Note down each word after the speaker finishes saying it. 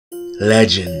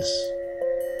Legends.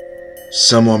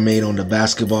 Some are made on the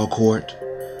basketball court,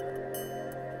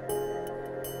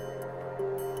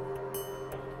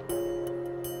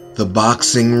 the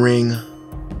boxing ring,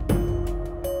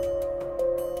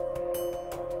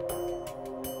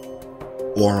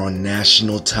 or on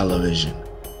national television.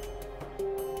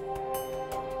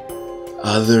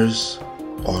 Others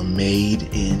are made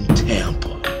in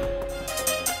Tampa.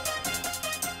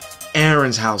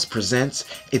 Aaron's House presents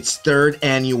its third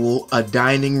annual A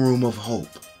Dining Room of Hope,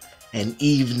 an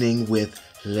evening with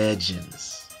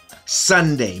legends.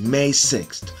 Sunday, May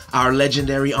 6th, our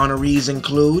legendary honorees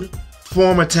include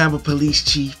former Tampa Police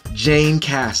Chief Jane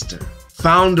Castor,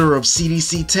 founder of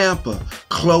CDC Tampa,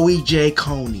 Chloe J.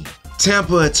 Coney,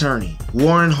 Tampa attorney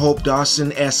Warren Hope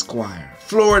Dawson Esquire,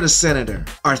 Florida Senator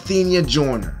Arthenia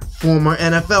Joyner, former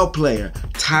NFL player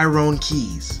Tyrone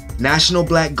Keys, National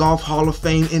Black Golf Hall of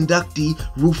Fame inductee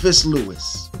Rufus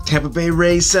Lewis, Tampa Bay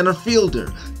Rays center fielder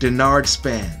Denard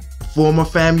Span, former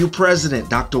FAMU president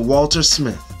Dr. Walter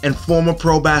Smith, and former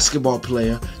pro basketball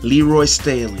player Leroy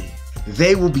Staley.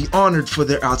 They will be honored for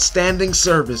their outstanding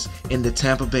service in the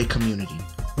Tampa Bay community.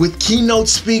 With keynote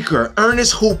speaker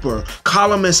Ernest Hooper,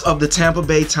 columnist of the Tampa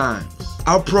Bay Times.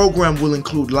 Our program will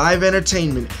include live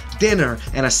entertainment, dinner,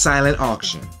 and a silent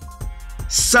auction.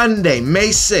 Sunday, May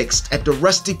 6th at the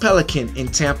Rusty Pelican in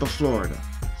Tampa, Florida.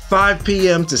 5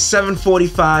 p.m. to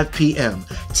 7:45 p.m.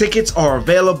 Tickets are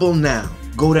available now.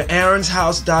 Go to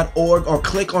aaronshouse.org or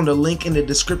click on the link in the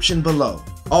description below.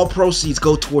 All proceeds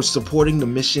go towards supporting the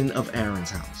mission of Aaron's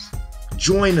House.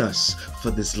 Join us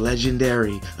for this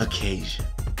legendary occasion.